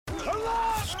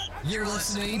You're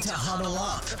listening to Huddle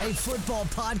Up, a football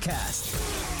podcast.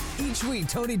 Each week,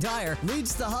 Tony Dyer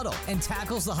leads the huddle and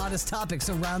tackles the hottest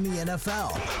topics around the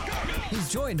NFL. He's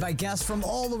joined by guests from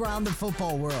all around the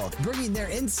football world, bringing their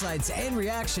insights and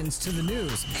reactions to the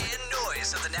news and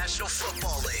noise of the National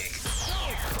Football League.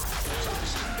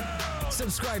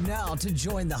 Subscribe now to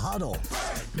join the huddle.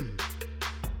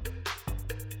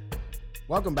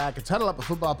 Welcome back. It's Huddle Up, a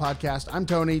football podcast. I'm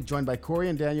Tony, joined by Corey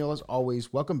and Daniel as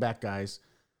always. Welcome back, guys.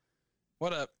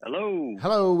 What up? Hello.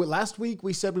 Hello. Last week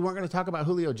we said we weren't going to talk about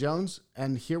Julio Jones,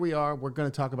 and here we are. We're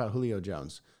going to talk about Julio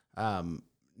Jones.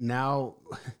 Now,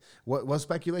 what was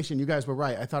speculation? You guys were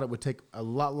right. I thought it would take a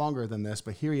lot longer than this,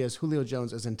 but here he is. Julio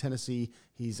Jones is in Tennessee.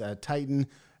 He's a Titan.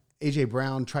 A.J.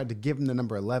 Brown tried to give him the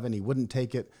number 11. He wouldn't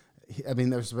take it. I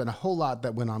mean, there's been a whole lot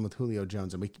that went on with Julio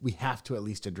Jones, and we have to at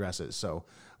least address it. So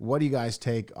what do you guys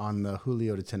take on the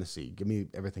Julio to Tennessee? Give me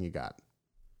everything you got.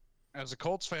 As a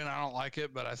Colts fan, I don't like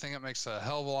it, but I think it makes a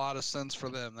hell of a lot of sense for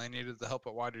them. They needed the help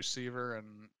at wide receiver,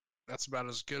 and that's about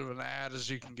as good of an ad as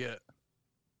you can get.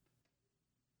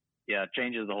 Yeah, it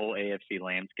changes the whole AFC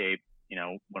landscape,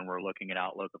 when we're looking at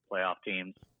outlook of playoff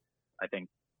teams. I think,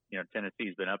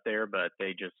 Tennessee's been up there, but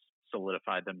they just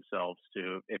solidified themselves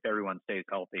to, if everyone stays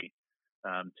healthy,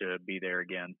 to be there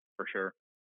again for sure,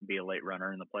 be a late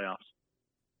runner in the playoffs.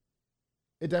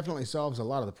 It definitely solves a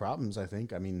lot of the problems, I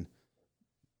think. I mean,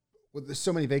 with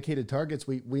so many vacated targets,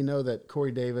 we know that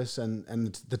Corey Davis and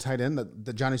the tight end,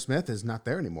 that Johnny Smith is not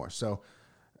there anymore. So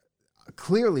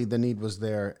clearly the need was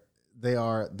there. They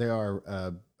are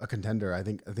a contender. I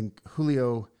think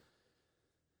Julio.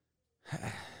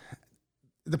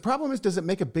 The problem is, does it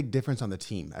make a big difference on the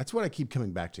team? That's what I keep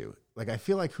coming back to. Like, I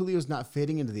feel like Julio's not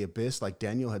fading into the abyss like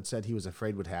Daniel had said he was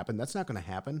afraid would happen. That's not going to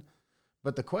happen.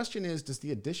 But the question is, does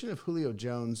the addition of Julio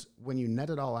Jones, when you net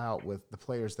it all out with the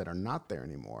players that are not there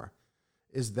anymore,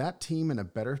 is that team in a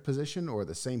better position or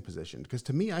the same position? Because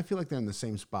to me, I feel like they're in the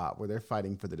same spot where they're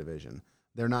fighting for the division.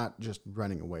 They're not just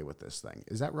running away with this thing.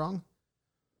 Is that wrong?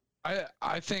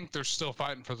 I think they're still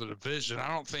fighting for the division. I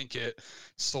don't think it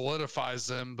solidifies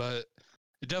them, but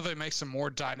it definitely makes them more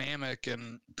dynamic.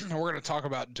 And we're going to talk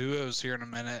about duos here in a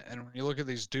minute. And when you look at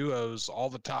these duos, all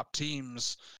the top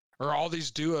teams, or all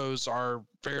these duos, are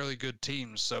fairly good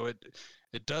teams. So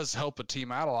it does help a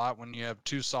team out a lot when you have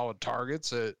two solid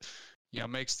targets. It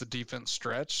makes the defense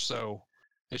stretch. So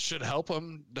it should help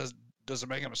them. Does it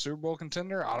make them a Super Bowl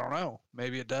contender? I don't know.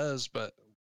 Maybe it does, but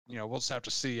we'll just have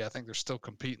to see. I think they're still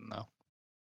competing though.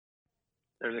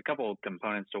 There's a couple of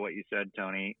components to what you said,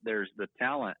 Tony. There's the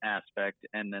talent aspect,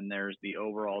 and then there's the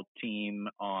overall team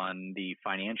on the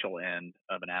financial end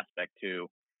of an aspect too.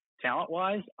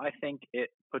 Talent-wise, I think it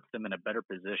puts them in a better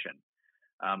position.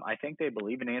 I think they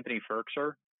believe in Anthony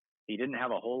Firkser. He didn't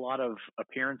have a whole lot of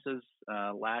appearances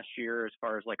last year as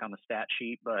far as like on the stat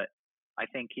sheet, but I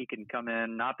think he can come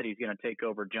in. Not that he's going to take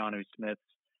over Jonnu Smith's,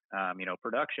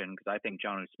 production, because I think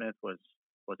Jonnu Smith was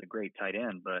a great tight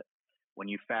end. But when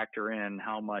you factor in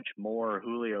how much more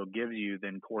Julio gives you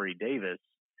than Corey Davis,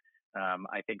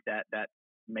 I think that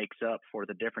makes up for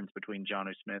the difference between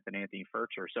Jonnu Smith and Anthony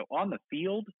Firkser. So on the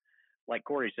field, like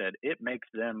Corey said, it makes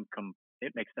them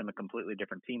a completely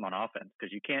different team on offense,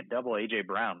 because you can't double A.J.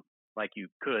 Brown like you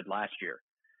could last year.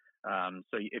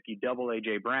 So if you double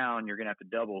A.J. Brown, you're going to have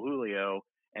to double Julio,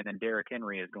 and then Derrick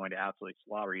Henry is going to absolutely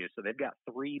slaughter you. So they've got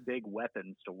three big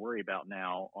weapons to worry about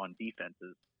now on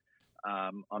defenses.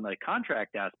 On the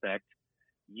contract aspect,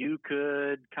 you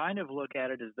could kind of look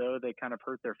at it as though they kind of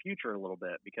hurt their future a little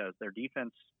bit, because their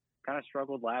defense kind of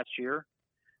struggled last year.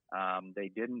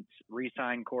 They didn't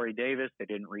re-sign Corey Davis. They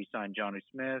didn't re-sign Jonnu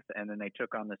Smith. And then they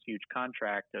took on this huge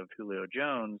contract of Julio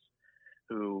Jones,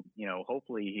 who,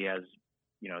 hopefully he has,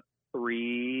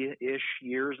 3-ish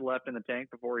years left in the tank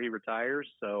before he retires.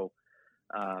 So,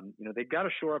 they've got to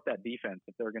shore up that defense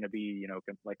if they're going to be,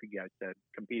 like you guys said,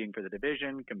 competing for the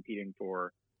division, competing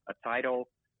for a title.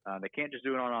 They can't just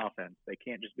do it on offense. They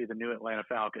can't just be the new Atlanta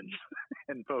Falcons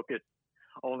and focus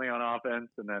only on offense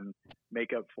and then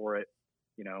make up for it,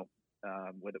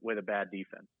 with a bad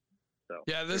defense. So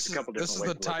yeah, this is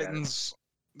the Titans.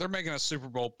 They're making a Super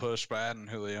Bowl push by adding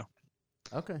Julio.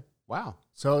 Okay. Wow.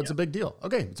 So it's a big deal.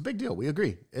 Okay. It's a big deal. We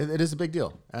agree. It is a big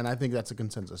deal. And I think that's a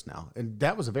consensus now. And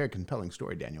that was a very compelling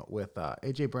story, Daniel, with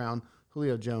A.J. Brown,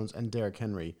 Julio Jones, and Derrick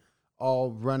Henry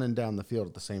all running down the field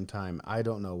at the same time. I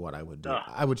don't know what I would do.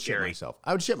 I would shit myself.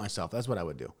 I would shit myself. That's what I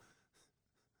would do.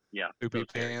 Yeah. Poopy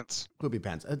pants. Poopy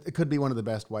pants. It could be one of the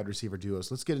best wide receiver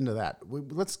duos. Let's get into that.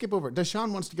 Let's skip over.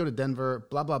 Deshaun wants to go to Denver.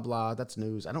 Blah, blah, blah. That's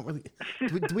news. I don't really.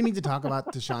 Do we need to talk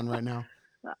about Deshaun right now?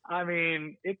 I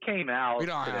mean, it came out. We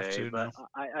don't today, have to. But No.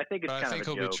 I think it's kind of a joke. I think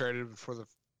he'll be traded before the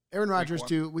Aaron Rodgers,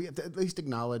 too, we have to at least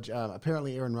acknowledge,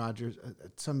 apparently Aaron Rodgers,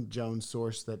 some Jones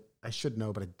source that I should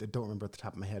know, but I don't remember at the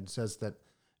top of my head, says that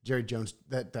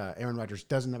Aaron Rodgers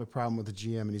doesn't have a problem with the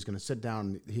GM and he's going to sit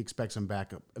down and he expects him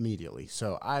back up immediately.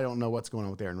 So I don't know what's going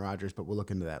on with Aaron Rodgers, but we'll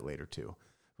look into that later, too.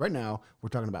 Right now, we're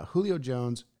talking about Julio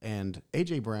Jones and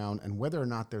A.J. Brown and whether or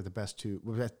not they're the best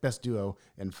duo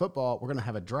in football. We're going to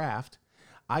have a draft.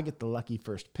 I get the lucky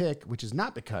first pick, which is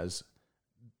not because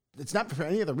it's not for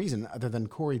any other reason other than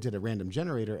Corey did a random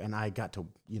generator and I got to,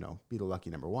 be the lucky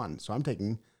number one. So I'm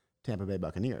taking Tampa Bay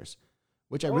Buccaneers,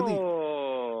 which I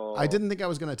didn't think I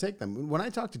was going to take them. When I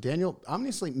talked to Daniel,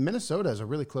 honestly, Minnesota is a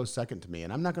really close second to me,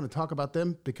 and I'm not going to talk about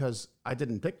them because I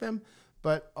didn't pick them.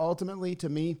 But ultimately, to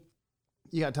me,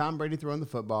 you got Tom Brady throwing the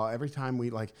football every time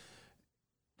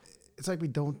it's like we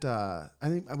don't, I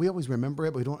think we always remember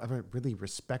it, but we don't ever really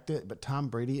respect it. But Tom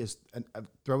Brady is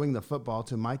throwing the football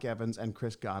to Mike Evans and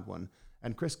Chris Godwin.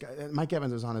 And Mike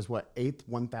Evans is on his, 8th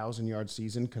 1,000-yard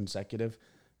season consecutive.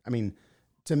 I mean,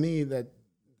 to me,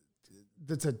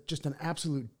 that's just an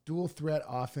absolute dual threat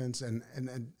offense. And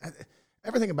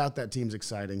everything about that team's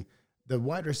exciting. The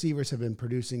wide receivers have been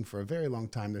producing for a very long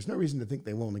time. There's no reason to think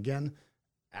they won't again.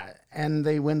 And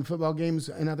they win football games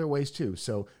in other ways, too.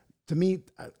 So, to me,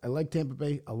 I like Tampa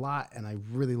Bay a lot, and I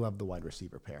really love the wide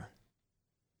receiver pair.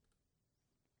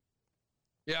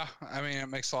 Yeah, I mean, it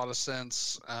makes a lot of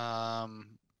sense. Do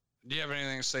you have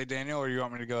anything to say, Daniel, or you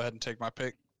want me to go ahead and take my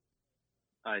pick?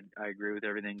 I agree with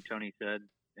everything Tony said.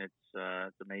 It's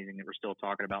amazing that we're still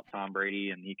talking about Tom Brady,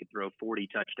 and he could throw 40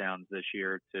 touchdowns this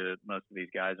year to most of these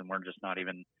guys, and we're just not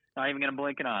even going to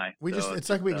blink an eye. It's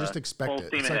like we just expect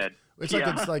it.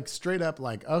 It's like straight up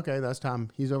like, okay, that's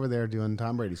Tom. He's over there doing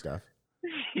Tom Brady stuff.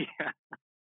 Yeah.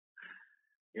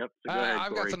 Yep. So go ahead,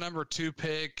 I've Corey. got the number 2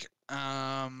 pick.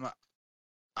 I'm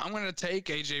going to take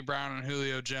A.J. Brown and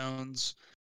Julio Jones.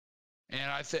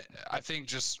 And I think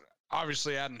just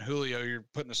obviously adding Julio, you're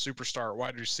putting a superstar at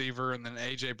wide receiver, and then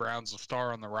A.J. Brown's a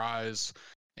star on the rise.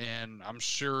 And I'm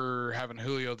sure having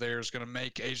Julio there is going to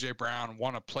make A.J. Brown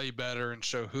want to play better and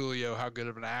show Julio how good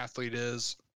of an athlete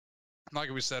is. Like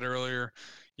we said earlier,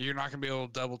 you're not going to be able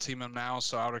to double team him now,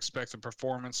 so I would expect the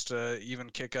performance to even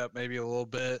kick up maybe a little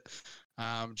bit.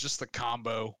 Just the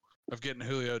combo of getting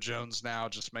Julio Jones now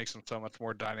just makes him so much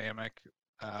more dynamic.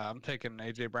 I'm taking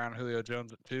A.J. Brown and Julio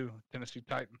Jones at 2, Tennessee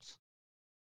Titans.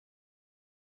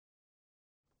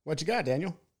 What you got,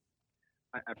 Daniel?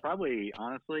 I probably,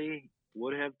 honestly,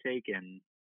 would have taken,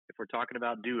 if we're talking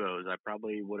about duos, I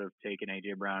probably would have taken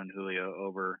A.J. Brown and Julio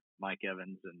over Mike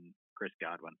Evans and Chris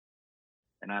Godwin.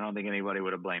 And I don't think anybody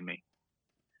would have blamed me.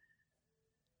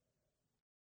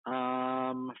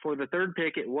 For the third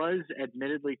pick, it was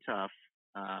admittedly tough,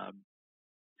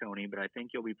 Tony, but I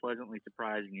think you'll be pleasantly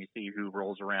surprised when you see who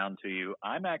rolls around to you.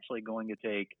 I'm actually going to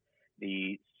take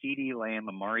the CeeDee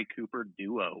Lamb-Amari Cooper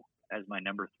duo as my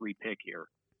number 3 pick here.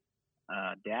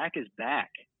 Dak is back,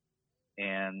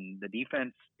 and the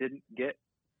defense didn't get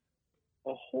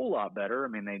a whole lot better. I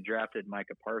mean, they drafted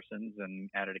Micah Parsons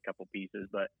and added a couple pieces,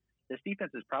 but this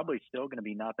defense is probably still going to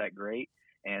be not that great,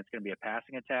 and it's going to be a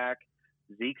passing attack.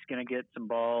 Zeke's going to get some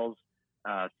balls.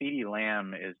 CeeDee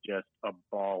Lamb is just a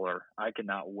baller. I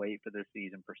cannot wait for this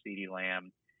season for CeeDee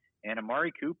Lamb. And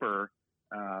Amari Cooper,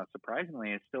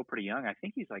 surprisingly, is still pretty young. I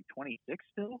think he's like 26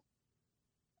 still.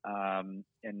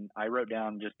 And I wrote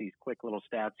down just these quick little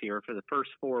stats here. For the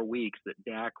first 4 weeks that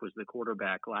Dak was the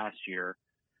quarterback last year,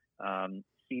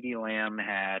 CeeDee Lamb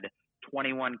had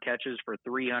 21 catches for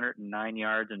 309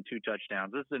 yards and 2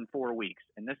 touchdowns. This is in 4 weeks,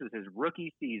 and this is his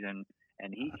rookie season,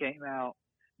 and he came out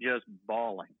just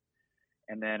balling.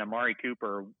 And then Amari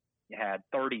Cooper had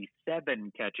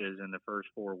 37 catches in the first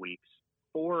 4 weeks,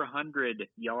 400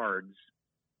 yards,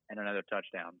 and another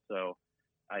touchdown. So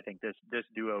I think this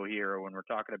duo here, when we're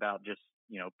talking about just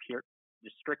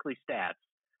strictly stats,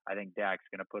 I think Dak's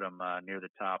going to put them near the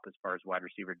top as far as wide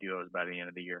receiver duos by the end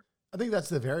of the year. I think that's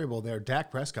the variable there.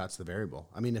 Dak Prescott's the variable.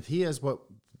 I mean, if he is what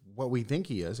we think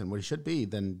he is and what he should be,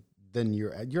 then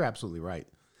you're absolutely right.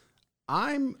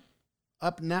 I'm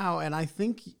up now, and I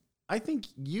think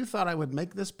you thought I would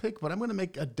make this pick, but I'm going to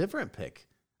make a different pick.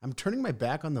 I'm turning my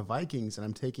back on the Vikings, and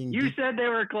I'm taking... You said they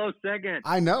were a close second.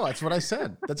 I know. That's what I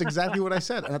said. That's exactly what I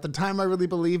said. And at the time, I really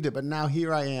believed it, but now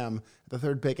here I am, the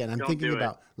third pick, and I'm thinking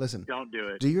about... Listen. Don't do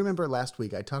it. Do you remember last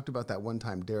week I talked about that one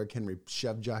time Derrick Henry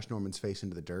shoved Josh Norman's face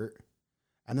into the dirt?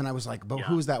 And then I was like, but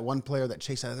who's that one player that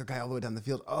chased that other guy all the way down the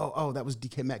field? Oh, that was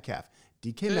DK Metcalf.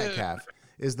 DK Metcalf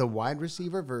is the wide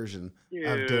receiver version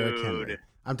of Derrick Henry.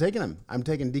 I'm taking him. I'm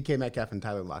taking DK Metcalf and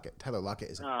Tyler Lockett. Tyler Lockett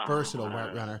is a versatile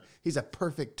route runner. He's a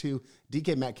perfect 2.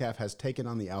 DK Metcalf has taken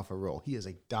on the alpha role. He is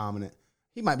a dominant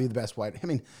He might be the best wide. I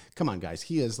mean, come on, guys.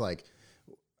 He is like,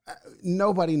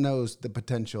 nobody knows the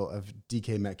potential of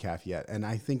DK Metcalf yet. And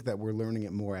I think that we're learning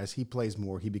it more. As he plays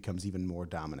more, he becomes even more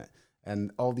dominant.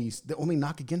 And the only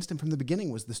knock against him from the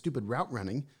beginning was the stupid route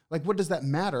running. Like, what does that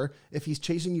matter if he's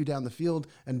chasing you down the field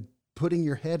and putting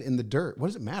your head in the dirt? What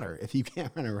does it matter if you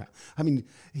can't run around? I mean,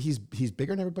 he's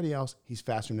bigger than everybody else. He's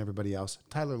faster than everybody else.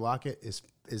 Tyler Lockett is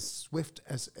swift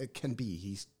as it can be.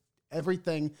 He's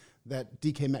everything that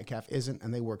DK Metcalf isn't,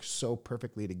 and they work so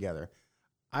perfectly together.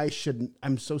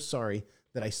 I'm so sorry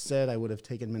that I said I would have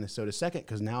taken Minnesota second,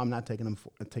 because now I'm not taking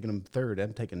them third.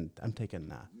 I'm taking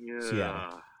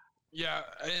Seattle. Yeah,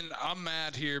 and I'm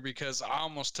mad here because I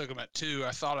almost took him at 2.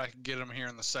 I thought I could get him here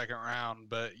in the second round,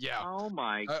 but yeah. Oh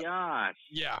my gosh.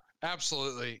 Yeah,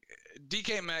 absolutely.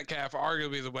 DK Metcalf,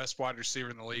 arguably the best wide receiver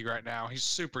in the league right now. He's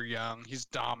super young. He's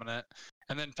dominant.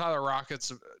 And then Tyler Lockett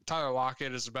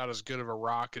is about as good of a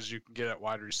rock as you can get at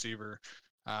wide receiver.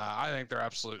 I think they're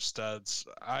absolute studs.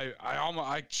 I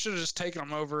should have just taken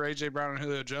them over A.J. Brown and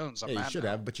Julio Jones. You should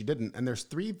have, but you didn't. And there's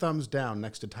 3 thumbs down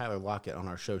next to Tyler Lockett on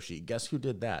our show sheet. Guess who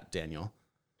did that, Daniel?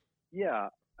 Yeah,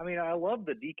 I mean, I love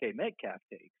the DK Metcalf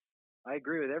take. I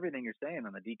agree with everything you're saying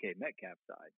on the DK Metcalf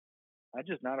side. I'm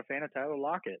just not a fan of Tyler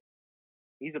Lockett.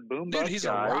 He's a boom bust he's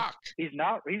guy. a rock. He's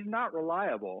not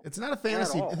reliable. It's not a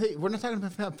fantasy. Hey, we're not talking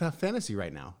about fantasy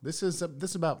right now. This is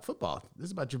about football. This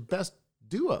is about your best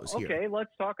duos here. Okay,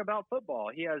 let's talk about football.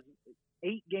 He has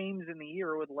 8 games in the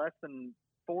year with less than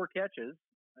 4 catches.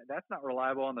 That's not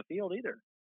reliable on the field either.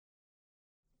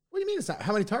 What do you mean it's not?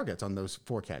 How many targets on those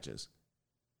 4 catches?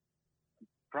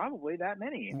 Probably that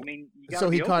many. I mean, so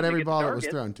he caught every ball that was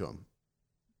thrown to him.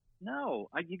 No,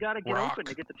 you got to get open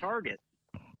to get the target.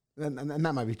 And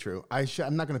that might be true. I'm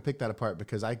not going to pick that apart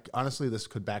because honestly, this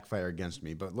could backfire against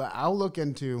me. But I'll look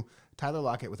into Tyler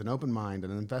Lockett with an open mind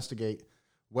and investigate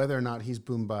whether or not he's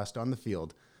boom bust on the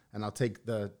field. And I'm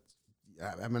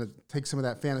going to take some of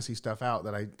that fantasy stuff out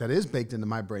that is baked into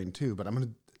my brain too. But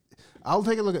I'll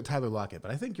take a look at Tyler Lockett.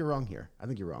 But I think you're wrong here.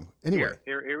 Anyway,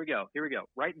 here we go.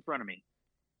 Right in front of me.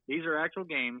 These are actual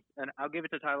games, and I'll give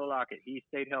it to Tyler Lockett. He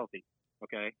stayed healthy.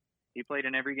 Okay, he played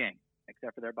in every game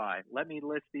except for their bye. Let me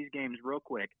list these games real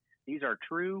quick. These are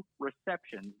true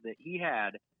receptions that he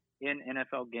had in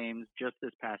NFL games just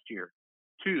this past year.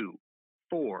 2,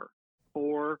 4,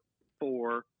 4,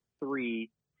 4, 3,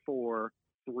 4,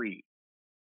 3.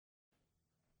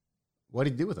 What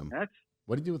did he do with them?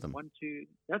 What did he do with them? 1, 2.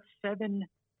 That's 7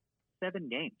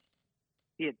 games.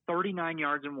 He had 39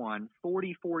 yards in one,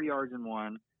 44 yards in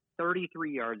one,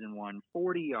 33 yards in one,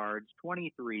 40 yards,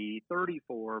 23,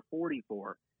 34,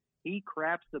 44. He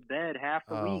craps the bed half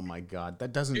the week. Oh my God,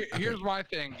 that doesn't. Here's my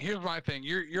thing.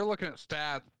 You're looking at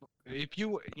stats. If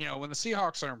when the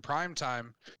Seahawks are in prime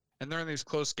time and they're in these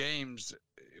close games,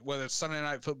 whether it's Sunday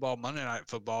Night Football, Monday Night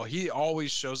Football, he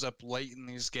always shows up late in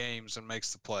these games and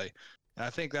makes the play. And I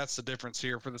think that's the difference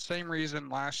here. For the same reason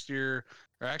last year,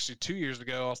 or actually 2 years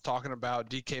ago, I was talking about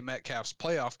DK Metcalf's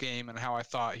playoff game and how I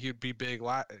thought he'd be big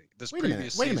this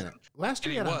previous season. Wait a minute. Last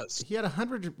year he had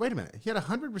 100. Wait a minute. He had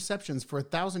 100 receptions for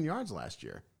 1,000 yards last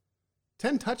year.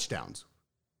 10 touchdowns.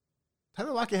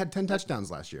 Tyler Lockett had 10 touchdowns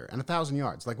last year and 1,000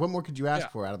 yards. Like, what more could you ask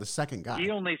for out of the second guy? He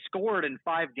only scored in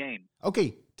 5 games.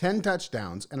 Okay, 10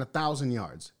 touchdowns and 1,000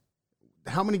 yards.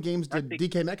 How many games did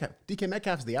DK Metcalf? DK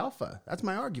Metcalf's the alpha. That's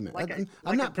my argument.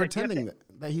 I'm not pretending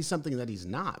that he's something that he's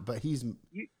not, but I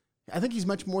think he's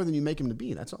much more than you make him to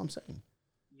be. That's all I'm saying.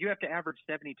 You have to average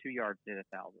 72 yards to hit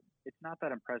 1,000. It's not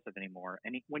that impressive anymore.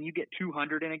 And when you get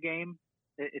 200 in a game,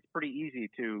 it's pretty easy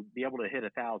to be able to hit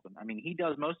 1,000. I mean, he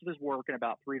does most of his work in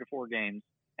about 3 to 4 games,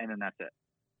 and then that's it.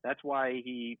 That's why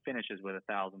he finishes with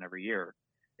 1,000 every year,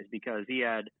 is because he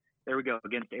had. There we go.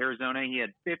 Against Arizona, he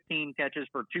had 15 catches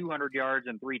for 200 yards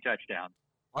and 3 touchdowns.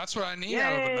 Well, that's what I need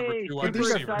out of a number 2 wide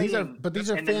receiver. These are and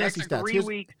fantasy the next stats. 3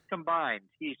 weeks combined,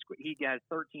 he has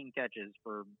 13 catches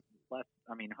for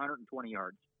 120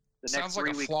 yards. Sounds like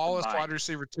a flawless wide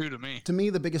receiver 2 to me. To me,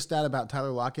 the biggest stat about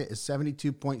Tyler Lockett is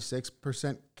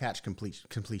 72.6% catch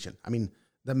completion. I mean,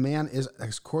 the man is,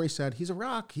 as Corey said, he's a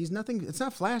rock. He's nothing. It's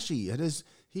not flashy.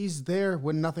 He's there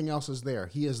when nothing else is there.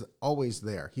 He is always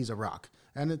there. He's a rock.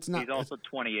 And it's not. He's also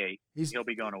 28. He'll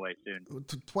be going away soon.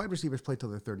 Wide receivers play till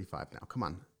they're 35 now. Come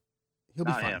on. He'll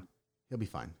be fine. He'll be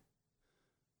fine.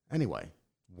 Anyway,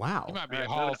 wow. He might be a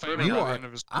Hall of Famer by the end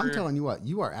of his career. I'm telling you what,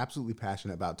 you are absolutely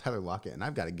passionate about Tyler Lockett, and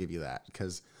I've got to give you that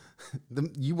because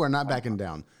you are not backing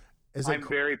down. I'm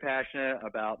very passionate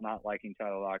about not liking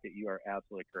Tyler Lockett. You are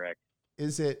absolutely correct.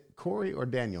 Is it Corey or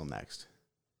Daniel next?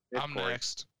 I'm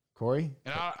next. Corey?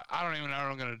 And I don't even know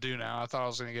what I'm going to do now. I thought I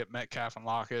was going to get Metcalf and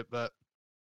Lockett, but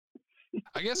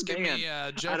I guess give me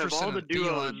Jefferson and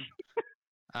Thielen.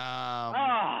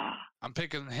 I'm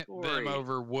picking them Corey.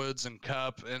 over Woods and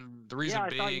Kupp, and the reason I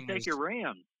being thought you'd take your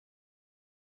Rams.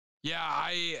 Yeah,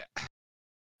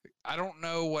 I don't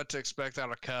know what to expect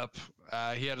out of Kupp.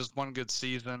 He had his one good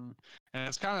season, and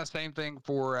it's kind of the same thing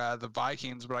for the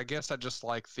Vikings, but I guess I just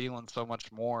like Thielen so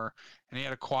much more. And he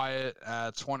had a quiet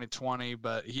 2020,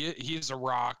 but he's a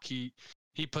rock. He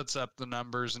puts up the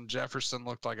numbers, and Jefferson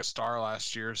looked like a star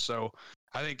last year. So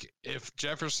I think if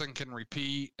Jefferson can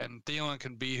repeat and Thielen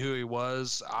can be who he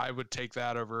was, I would take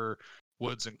that over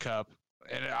Woods and Kupp.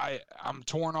 And I'm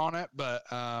torn on it, but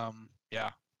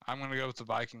yeah, I'm going to go with the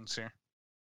Vikings here.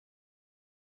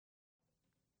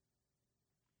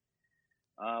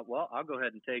 Well, I'll go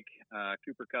ahead and take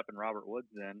Cooper Kupp and Robert Woods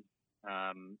then.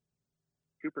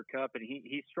 Cooper Kupp, and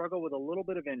he struggled with a little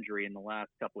bit of injury in the last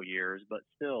couple of years, but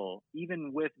still,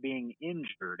 even with being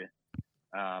injured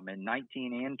in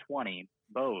 19 and 20,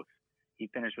 both, he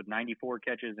finished with 94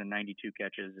 catches and 92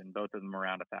 catches, and both of them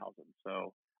around 1,000.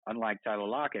 So unlike Tyler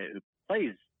Lockett, who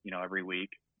plays, every week,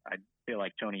 I feel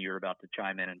like, Tony, you're about to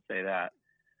chime in and say that.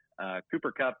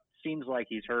 Cooper Kupp seems like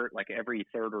he's hurt like every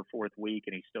third or fourth week,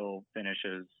 and he still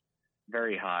finishes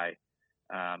very high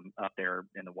up there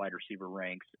in the wide receiver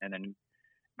ranks. And then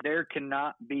there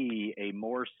cannot be a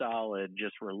more solid,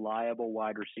 just reliable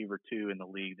wide receiver 2 in the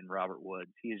league than Robert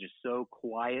Woods. He is just so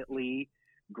quietly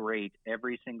great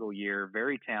every single year,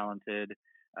 very talented,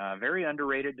 very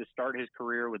underrated to start his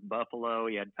career with Buffalo.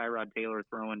 He had Tyrod Taylor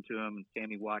throwing to him and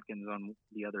Sammy Watkins on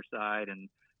the other side, and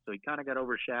so he kind of got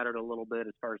overshadowed a little bit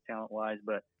as far as talent-wise,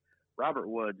 but Robert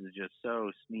Woods is just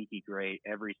so sneaky great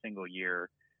every single year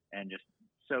and just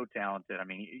so talented. I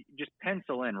mean, just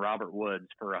pencil in Robert Woods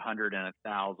for 100 and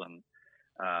 1,000.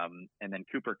 And then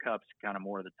Cooper Kupp's kind of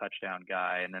more of the touchdown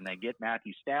guy. And then they get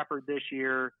Matthew Stafford this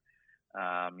year.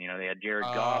 They had Jared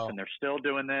Goff, and they're still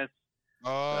doing this.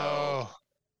 Oh. So,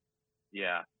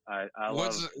 yeah. I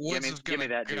Woods, love Woods is give me going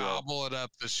that to duo. gobble it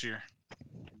up this year.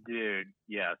 Dude,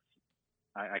 yes.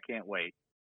 I can't wait.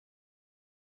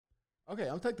 Okay,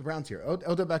 I'll take the Browns here.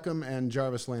 Odell Beckham and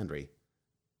Jarvis Landry.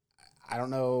 I don't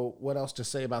know what else to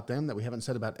say about them that we haven't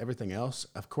said about everything else.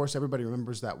 Of course, everybody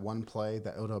remembers that one play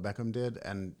that Odell Beckham did,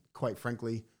 and quite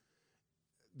frankly,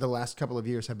 the last couple of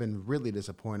years have been really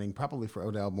disappointing, probably for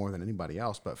Odell more than anybody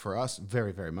else, but for us,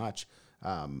 very, very much.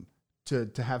 To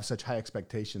have such high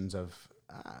expectations of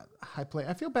high play.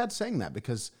 I feel bad saying that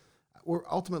because we're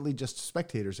ultimately just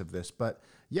spectators of this, but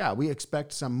yeah, we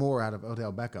expect some more out of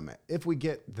Odell Beckham. If we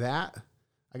get that,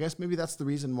 I guess maybe that's the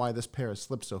reason why this pair has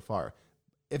slipped so far.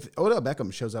 If Odell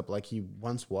Beckham shows up like he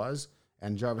once was,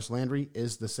 and Jarvis Landry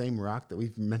is the same rock that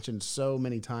we've mentioned so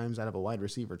many times out of a wide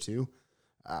receiver too,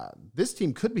 this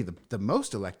team could be the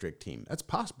most electric team. That's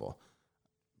possible.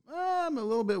 I'm a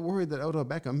little bit worried that Odell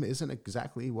Beckham isn't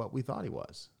exactly what we thought he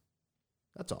was.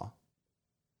 That's all.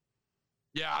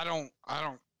 Yeah, I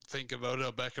don't think of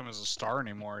Odell Beckham as a star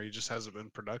anymore. He just hasn't been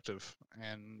productive,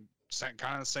 and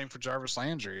kind of the same for Jarvis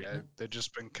Landry. They've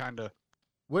just been kind of.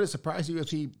 Would it surprise you if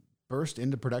he burst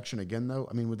into production again, though?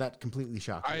 I mean, would that completely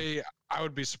shock you? I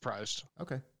would be surprised.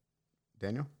 Okay,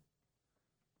 Daniel.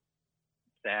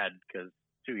 Sad because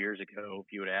 2 years ago,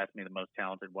 if you would have asked me the most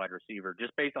talented wide receiver,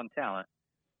 just based on talent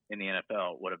in the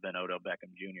NFL, would have been Odell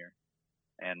Beckham Jr.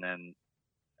 And then,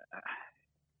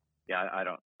 I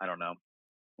don't know.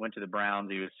 Went to the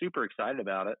Browns. He was super excited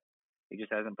about it. He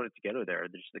just hasn't put it together there.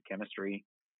 There's the chemistry.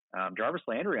 Jarvis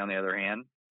Landry, on the other hand,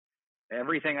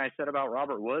 everything I said about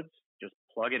Robert Woods, just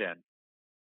plug it in.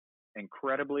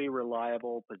 Incredibly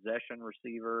reliable possession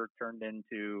receiver, turned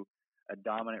into a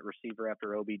dominant receiver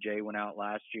after OBJ went out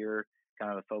last year,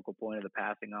 kind of the focal point of the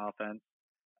passing offense.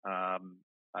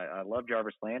 I love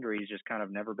Jarvis Landry. He's just kind of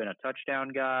never been a touchdown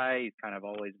guy. He's kind of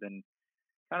always been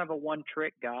kind of a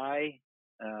one-trick guy,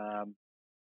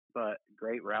 but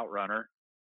great route runner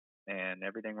and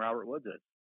everything Robert Woods is.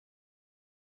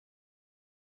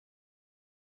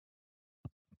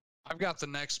 I've got the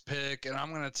next pick, and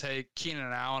I'm going to take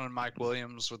Keenan Allen and Mike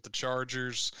Williams with the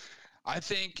Chargers. I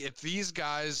think if these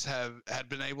guys had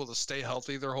been able to stay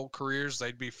healthy their whole careers,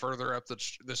 they'd be further up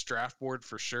this draft board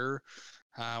for sure.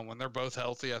 When they're both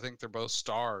healthy, I think they're both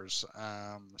stars.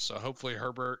 So hopefully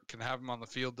Herbert can have them on the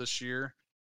field this year.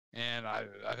 And I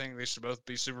think they should both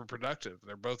be super productive.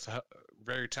 They're both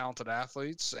very talented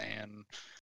athletes. And,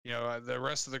 the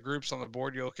rest of the groups on the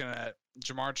board, you're looking at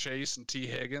Jamar Chase and T.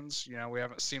 Higgins. We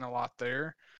haven't seen a lot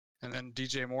there. And then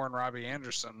DJ Moore and Robbie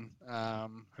Anderson,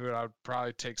 who I would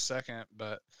probably take second.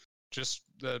 But just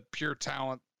the pure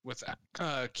talent with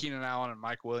Keenan Allen and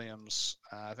Mike Williams,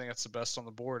 I think that's the best on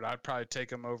the board. I'd probably take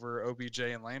them over OBJ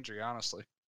and Landry, honestly.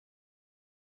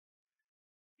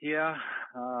 Yeah.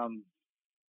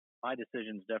 my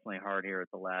decision's definitely hard here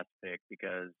at the last pick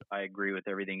because I agree with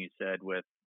everything you said with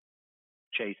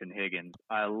Chase and Higgins.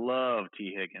 I love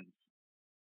T. Higgins.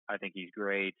 I think he's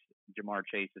great. Jamar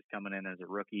Chase is coming in as a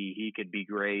rookie. He could be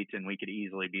great, and we could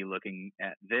easily be looking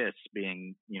at this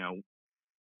being,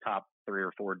 top 3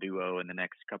 or 4 duo in the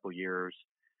next couple years.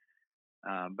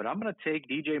 But I'm going to take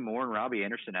DJ Moore and Robbie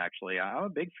Anderson, actually. I'm a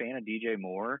big fan of DJ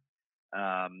Moore.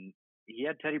 He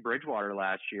had Teddy Bridgewater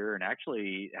last year and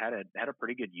actually had a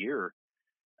pretty good year.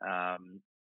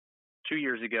 2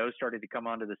 years ago, started to come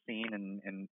onto the scene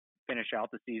and finish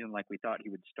out the season like we thought he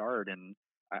would start. And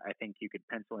I think you could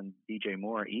pencil in DJ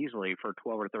Moore easily for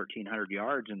 1,200 or 1,300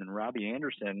 yards. And then Robbie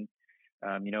Anderson,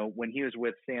 when he was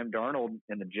with Sam Darnold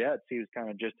and the Jets, he was kind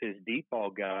of just his deep ball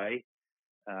guy.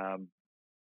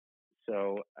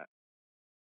 So, I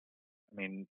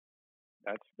mean,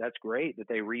 that's great that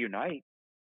they reunite.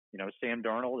 Sam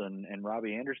Darnold and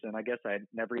Robbie Anderson. I guess I'd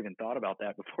never even thought about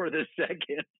that before this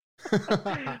second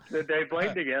that they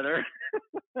played together.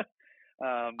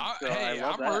 I'm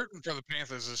rooting for the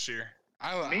Panthers this year.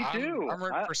 Me too. I'm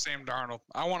rooting for Sam Darnold.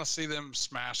 I want to see them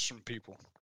smash some people.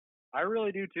 I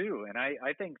really do too, and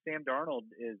I think Sam Darnold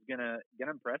is gonna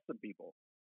impress some people.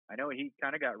 I know he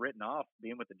kind of got written off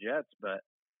being with the Jets, but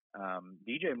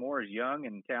DJ Moore is young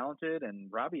and talented,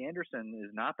 and Robbie Anderson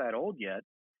is not that old yet,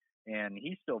 and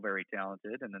he's still very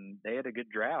talented. And then they had a good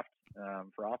draft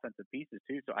for offensive pieces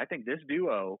too. So I think this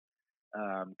duo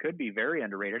could be very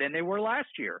underrated, and they were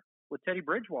last year with Teddy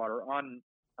Bridgewater on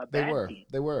a bad team.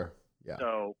 They were. Yeah.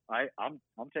 So I'm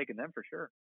taking them for sure.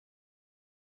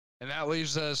 And that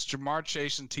leaves us Jamar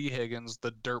Chase and T. Higgins,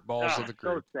 the dirt balls of the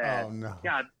group. So sad. Oh no.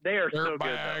 God, they are dirt so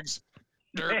bags.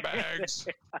 Dirt bags.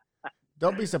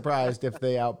 Don't be surprised if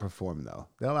they outperform, though.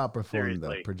 They'll outperform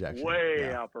Seriously, the projection.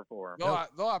 Outperform.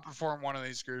 They'll outperform one of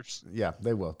these groups. Yeah,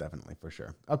 they will, definitely, for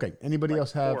sure. Okay, anybody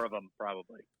else have? 4 of them,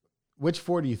 probably. Which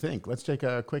 4 do you think? Let's take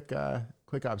a quick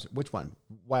observation. Which one?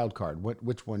 Wild card.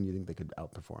 Which one do you think they could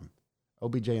outperform?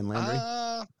 OBJ and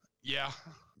Landry? Yeah.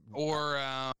 Or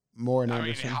Moore and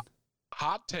Anderson? I mean,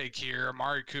 hot take here,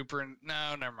 Amari Cooper.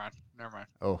 No, never mind.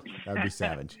 Oh, that would be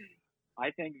savage. I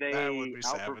think they that would be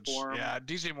outperform. Savage. Yeah,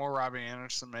 DJ Moore, Robbie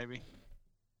Anderson, maybe.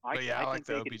 I like think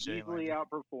the they OBJ. could easily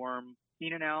outperform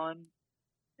Keenan Allen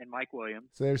and Mike Williams.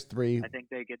 So there's 3. I think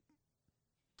they could.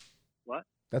 What?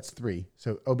 That's 3.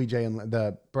 So OBJ and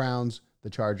the Browns, the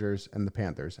Chargers, and the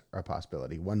Panthers are a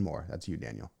possibility. One more. That's you,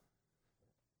 Daniel.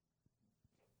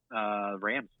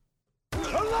 Rams.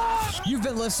 You've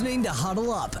been listening to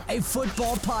Huddle Up, a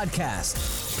football podcast.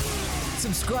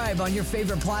 Subscribe on your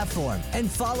favorite platform and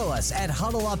follow us at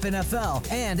Huddle Up NFL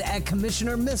and at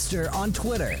Commissioner Mister on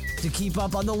Twitter to keep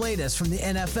up on the latest from the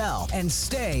NFL and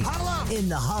stay in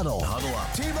the huddle. Huddle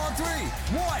Up. Team on 3.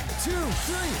 1, 2,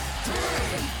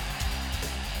 3.